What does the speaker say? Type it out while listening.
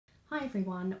Hi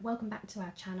everyone, welcome back to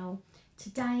our channel.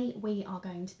 Today we are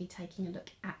going to be taking a look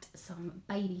at some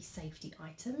baby safety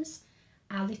items.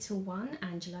 Our little one,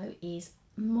 Angelo, is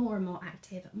more and more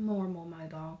active, more and more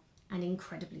mobile and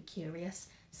incredibly curious.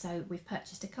 So we've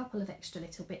purchased a couple of extra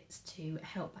little bits to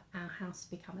help our house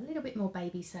become a little bit more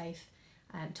baby safe,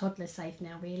 toddler safe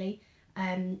now really,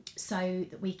 so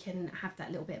that we can have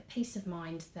that little bit of peace of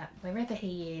mind that wherever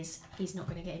he is, he's not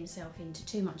going to get himself into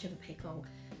too much of a pickle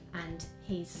and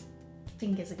his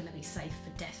fingers are going to be safe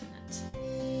for definite.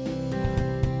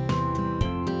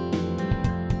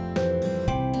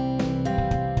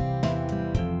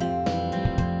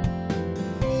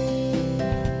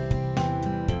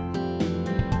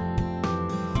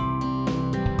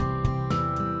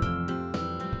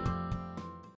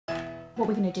 What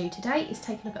we're going to do today is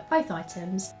take a look at both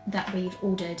items that we've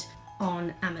ordered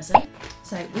on Amazon.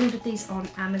 So we ordered these on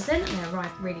Amazon and they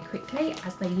arrived really quickly,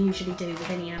 as they usually do with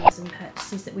any Amazon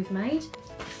purchases that we've made.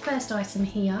 The first item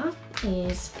here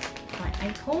is by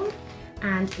Aycorn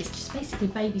and it's just basically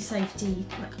baby safety,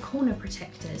 like corner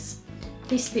protectors.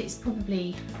 This bit's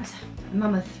probably, as a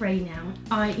mum of 3 now,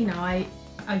 I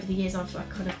over the years I've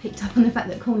kind of picked up on the fact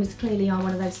that corners clearly are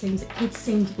one of those things that kids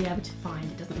seem to be able to find.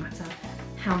 It doesn't matter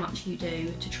how much you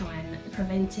do to try and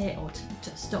prevent it or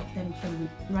to stop them from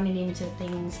running into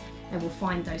things, they will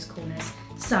find those corners.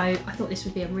 So I thought this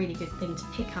would be a really good thing to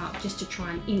pick up just to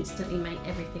try and instantly make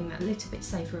everything that little bit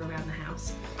safer around the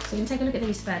house. So we can take a look at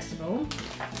these first of all.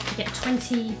 You get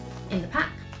 20 in the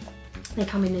pack. They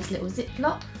come in this little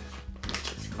Ziploc.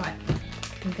 It's quite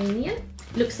convenient.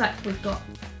 Looks like we've got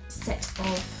a set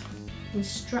of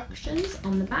instructions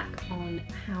on the back on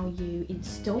how you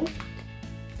install.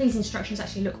 These instructions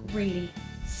actually look really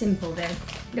simple. They're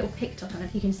little pictures, I don't know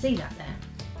if you can see that there.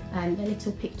 They're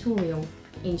little pictorial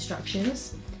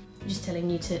instructions, just telling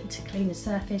you to clean the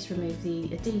surface, remove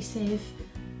the adhesive,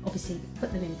 obviously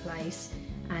put them in place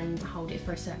and hold it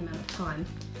for a certain amount of time.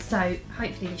 So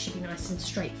hopefully this should be nice and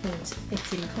straightforward to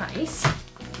fit in place.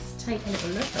 Let's take a little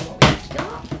look at what we've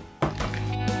got.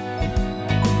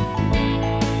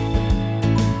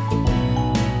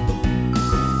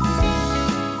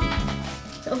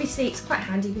 Obviously it's quite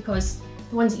handy because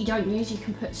the ones that you don't use you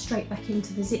can put straight back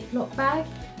into the Ziploc bag,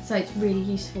 so it's really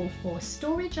useful for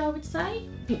storage, I would say.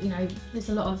 I think, you know, there's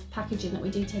a lot of packaging that we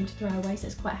do tend to throw away, so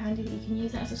it's quite handy that you can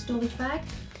use that as a storage bag.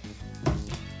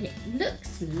 It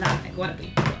looks like, what have we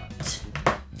got?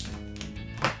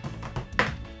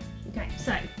 Okay,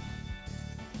 so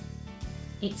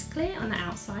it's clear on the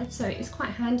outside, so it's quite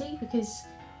handy because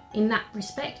in that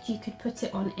respect you could put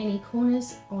it on any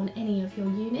corners on any of your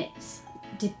units.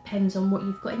 Depends on what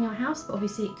you've got in your house, but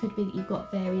obviously it could be that you've got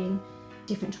varying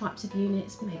different types of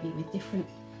units, maybe with different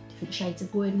shades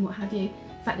of wood and what have you.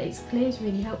 The fact that it's clear is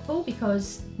really helpful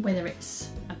because whether it's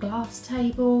a glass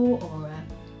table or a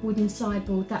wooden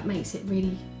sideboard, that makes it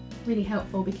really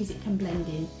helpful because it can blend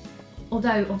in.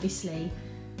 Although obviously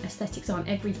aesthetics aren't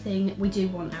everything, we do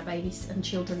want our babies and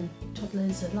children,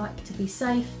 toddlers alike, to be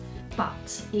safe,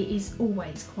 but it is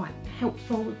always quite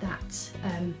helpful that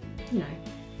you know,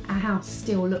 our house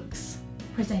still looks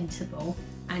presentable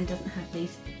and doesn't have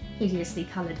these hideously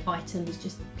coloured items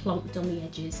just plonked on the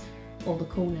edges or the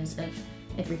corners of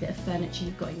every bit of furniture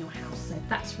you've got in your house. So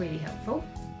that's really helpful.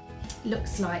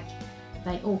 Looks like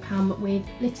they all come with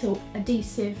little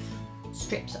adhesive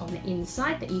strips on the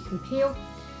inside that you can peel,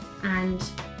 and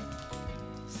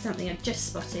something I've just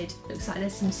spotted, looks like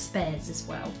there's some spares as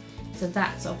well. So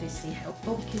that's obviously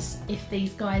helpful because if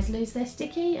these guys lose their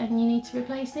sticky and you need to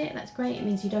replace it, that's great. It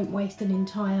means you don't waste an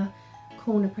entire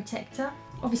corner protector.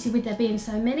 Obviously with there being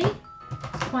so many,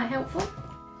 it's quite helpful.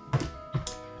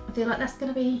 I feel like that's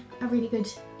going to be a really good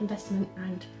investment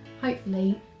and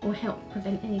hopefully will help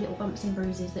prevent any little bumps and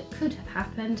bruises that could have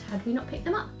happened had we not picked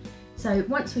them up. So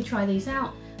once we try these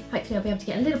out, hopefully I'll be able to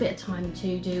get a little bit of time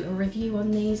to do a review on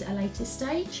these at a later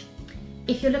stage.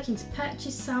 If you're looking to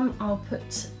purchase some, I'll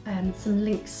put some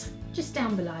links just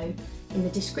down below in the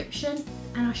description,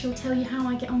 and I shall tell you how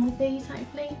I get on with these,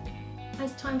 hopefully,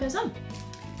 as time goes on.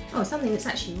 Oh, something that's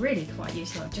actually really quite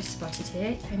useful, I've just spotted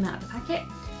here, it came out of the packet.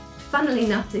 Funnily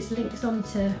enough, this links on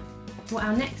to what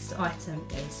our next item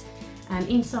is.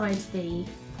 Inside the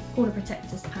corner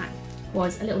protectors pack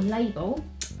was a little label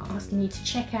asking you to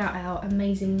check out our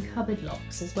amazing cupboard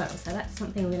locks as well. So that's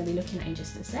something we're going to be looking at in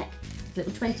just a sec. A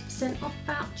little 20% off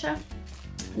voucher,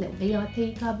 a little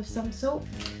VIP club of some sort.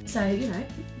 So, you know,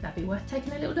 that'd be worth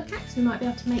taking a little look at because we might be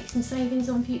able to make some savings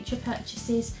on future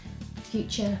purchases,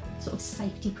 future sort of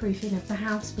safety proofing of the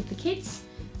house with the kids.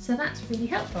 So that's really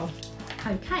helpful.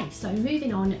 Okay, so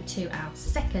moving on to our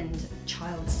second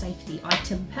child safety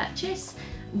item purchase,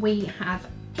 we have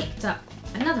picked up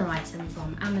another item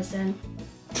from Amazon.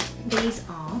 These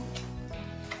are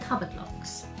cupboard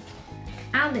locks.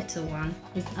 Our little one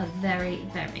is a very,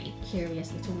 very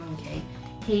curious little monkey.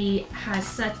 He has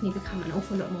certainly become an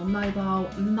awful lot more mobile,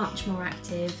 much more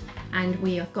active, and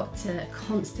we have got to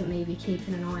constantly be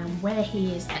keeping an eye on where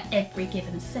he is at every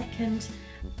given second,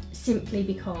 simply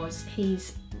because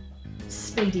he's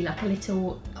speedy like a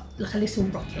little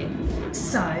rocket.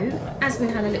 So, as we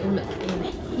had a little look in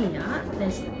here,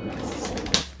 there's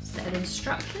a set of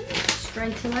instructions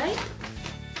straight away.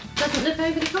 Doesn't look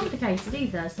overly complicated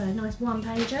either, so a nice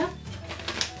one-pager.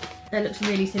 That looks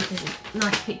really simple,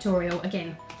 nice pictorial.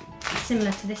 Again,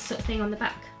 similar to this sort of thing on the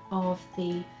back of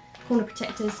the corner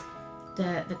protectors.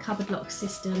 The cupboard lock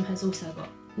system has also got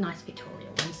nice pictorial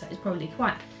ones, so it's probably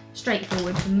quite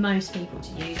straightforward for most people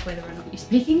to use, whether or not you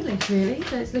speak English really,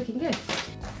 so it's looking good.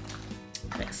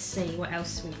 Let's see what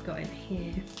else we've got in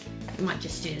here. We might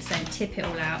just do the same, tip it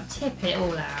all out, tip it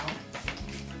all out.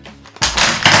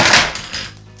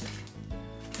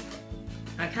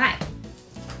 Okay,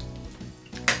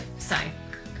 so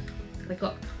we've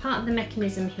got part of the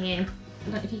mechanism here. I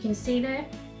don't know if you can see there,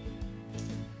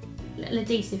 little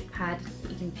adhesive pad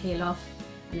that you can peel off,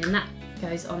 and then that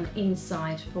goes on the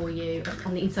inside for you,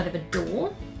 on the inside of a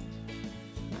door,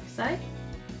 like so.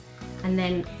 And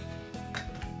then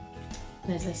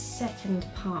there's a second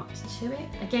part to it.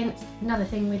 Again, another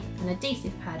thing with an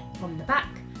adhesive pad on the back.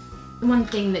 The one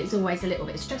thing that is always a little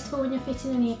bit stressful when you're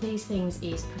fitting any of these things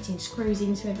is putting screws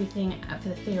into everything for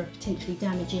the fear of potentially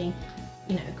damaging,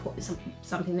 you know,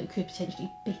 something that could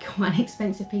potentially be quite an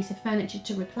expensive piece of furniture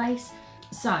to replace.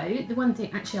 So the one thing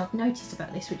actually I've noticed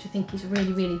about this, which I think is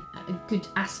really, really a good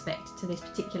aspect to this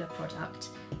particular product,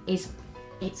 is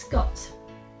it's got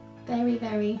very,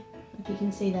 very, if you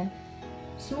can see there,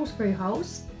 small screw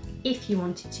holes if you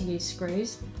wanted to use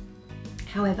screws.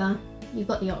 However, you've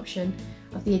got the option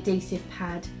of the adhesive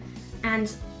pad,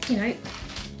 and you know,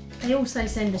 they also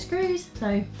send the screws,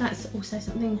 so that's also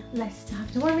something less to have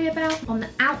to worry about. On the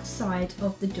outside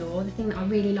of the door, the thing that I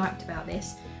really liked about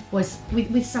this was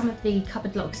with some of the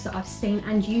cupboard locks that I've seen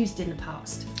and used in the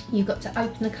past, you've got to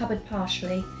open the cupboard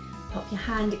partially, pop your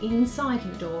hand inside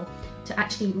the door to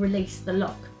actually release the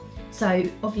lock. So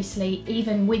obviously,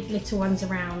 even with little ones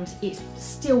around, it's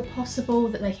still possible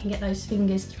that they can get those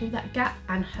fingers through that gap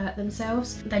and hurt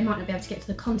themselves. They might not be able to get to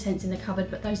the contents in the cupboard,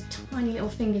 but those tiny little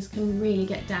fingers can really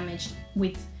get damaged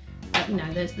with, you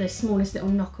know, the smallest little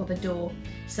knock of a door.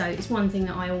 So it's one thing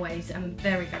that I always am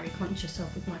very, very conscious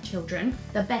of with my children.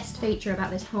 The best feature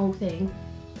about this whole thing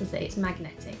is that it's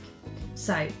magnetic.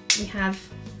 So we have,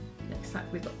 looks like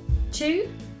we've got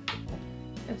two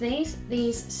of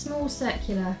these small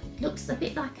circular, looks a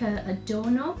bit like a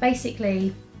doorknob.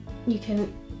 Basically, I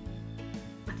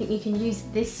think you can use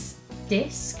this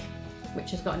disc,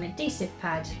 which has got an adhesive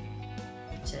pad,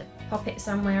 to pop it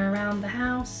somewhere around the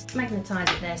house,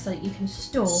 magnetise it there so that you can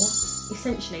store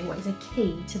essentially what is a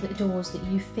key to the doors that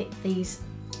you fit these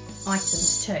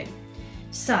items to.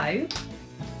 So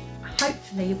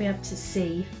hopefully you'll be able to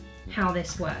see how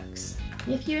this works.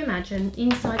 If you imagine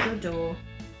inside your door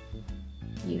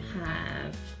you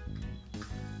have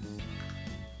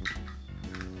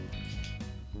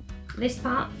this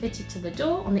part fitted to the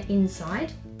door on the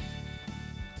inside,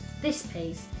 this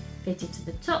piece fitted to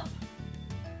the top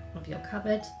of your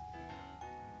cupboard,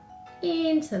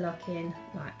 interlocking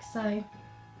like so,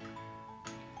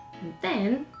 and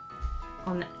then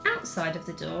on the outside of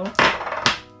the door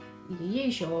you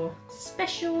use your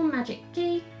special magic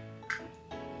key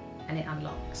and it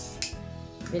unlocks.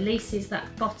 Releases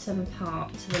that bottom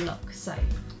part to the lock. So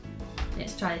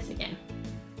let's try this again.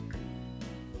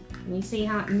 And you see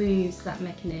how it moves that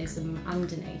mechanism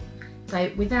underneath. So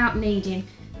without needing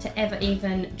to ever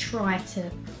even try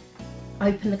to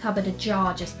open the cupboard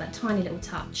ajar, just that tiny little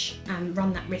touch, and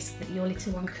run that risk that your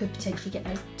little one could potentially get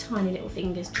those tiny little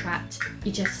fingers trapped.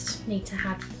 You just need to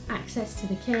have access to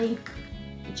the key.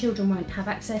 The children won't have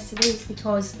access to these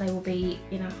because they will be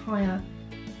in a higher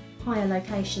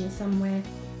location somewhere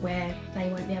where they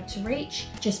won't be able to reach.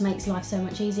 Just makes life so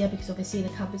much easier because obviously the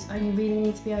cupboards only really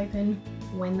need to be open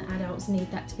when the adults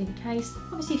need that to be the case.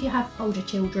 Obviously if you have older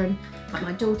children, like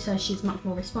my daughter, she's much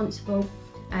more responsible.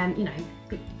 You know,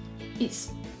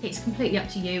 it's completely up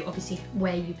to you obviously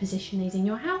where you position these in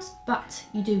your house, but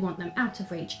you do want them out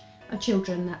of reach of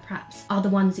children that perhaps are the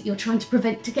ones that you're trying to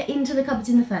prevent to get into the cupboards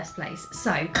in the first place.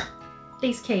 So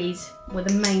these keys were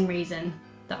the main reason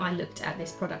that I looked at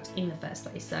this product in the first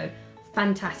place. So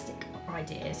fantastic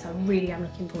idea. So I really am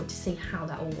looking forward to see how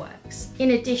that all works.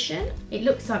 In addition, it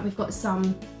looks like we've got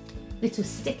some little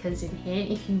stickers in here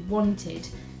if you wanted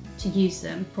to use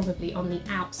them probably on the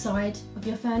outside of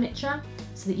your furniture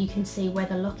so that you can see where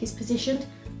the lock is positioned.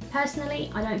 Personally,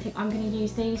 I don't think I'm going to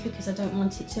use these because I don't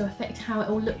want it to affect how it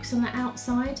all looks on the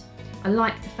outside. I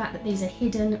like the fact that these are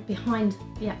hidden behind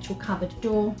the actual cupboard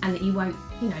door and that you won't,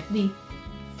 you know, the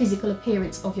physical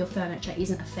appearance of your furniture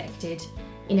isn't affected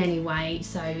in any way,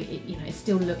 so it, you know, it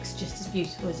still looks just as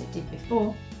beautiful as it did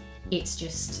before. It's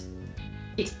just,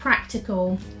 it's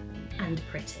practical and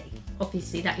pretty.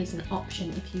 Obviously that is an option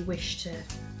if you wish to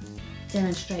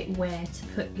demonstrate where to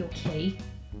put your key.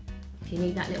 If you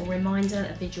need that little reminder,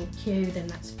 a visual cue, then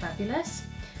that's fabulous.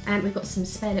 And we've got some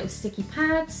spare little sticky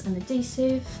pads and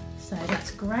adhesive, so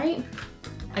that's great.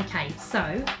 Okay,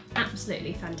 so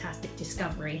absolutely fantastic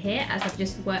discovery here, as I've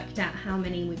just worked out how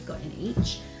many we've got in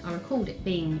each. I recalled it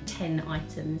being 10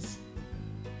 items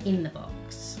in the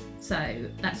box. So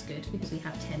that's good because we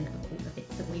have 10 of all the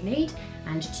bits that we need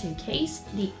and 2 keys.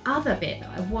 The other bit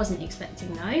that I wasn't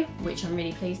expecting though, which I'm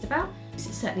really pleased about, is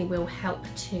it certainly will help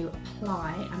to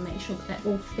apply and make sure that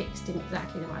they're all fixed in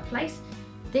exactly the right place.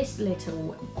 This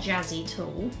little jazzy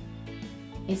tool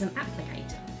is an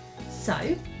applicator.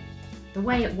 So the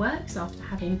way it works, after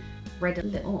having read a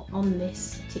little on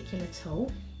this particular tool,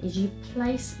 is you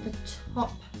place the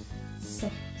top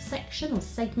section or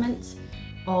segment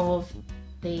of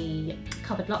the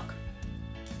cupboard lock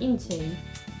into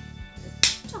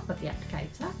the top of the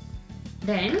applicator.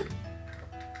 Then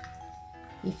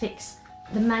you fix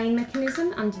the main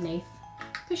mechanism underneath,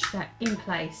 push that in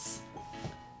place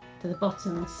to the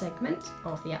bottom segment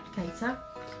of the applicator,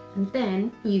 and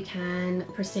then you can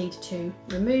proceed to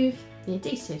remove the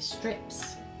adhesive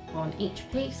strips on each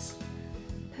piece,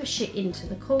 push it into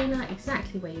the corner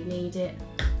exactly where you need it,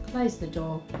 close the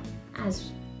door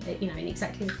as you know, in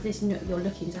exactly the position that you're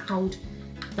looking to hold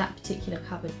that particular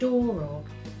cupboard door or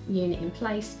unit in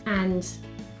place, and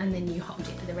then you hold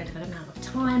it for the relevant amount of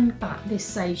time. But this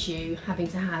saves you having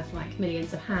to have like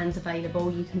millions of hands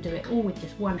available. You can do it all with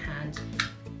just one hand.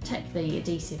 Take the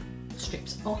adhesive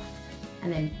strips off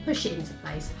and then push it into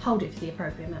place, hold it for the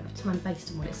appropriate amount of time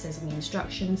based on what it says in the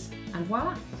instructions, and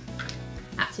voila!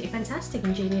 Absolutely fantastic,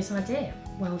 ingenious idea.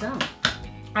 Well done.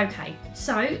 Okay,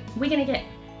 so we're going to get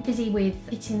busy with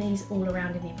fitting these all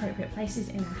around in the appropriate places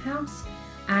in our house,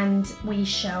 and we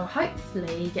shall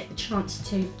hopefully get the chance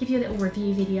to give you a little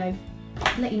review video,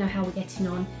 let you know how we're getting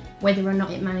on, whether or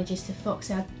not it manages to fox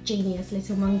our genius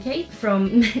little monkey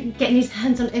from getting his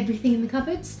hands on everything in the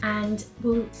cupboards, and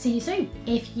we'll see you soon.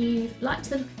 If you've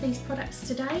liked the look of these products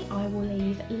today, I will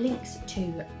leave links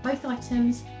to both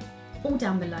items all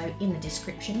down below in the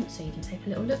description, so you can take a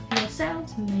little look for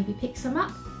yourselves and maybe pick some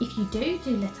up. If you do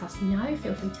let us know.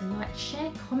 Feel free to like,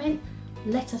 share, comment,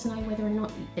 let us know whether or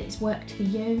not it's worked for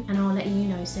you, and I'll let you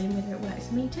know soon whether it works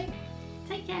for me too.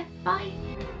 Take care, bye!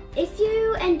 If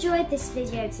you enjoyed this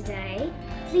video today,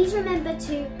 please remember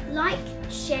to like,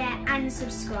 share and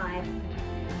subscribe.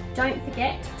 Don't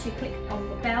forget to click on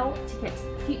the bell to get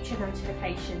future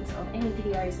notifications of any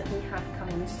videos that we have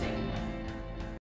coming soon.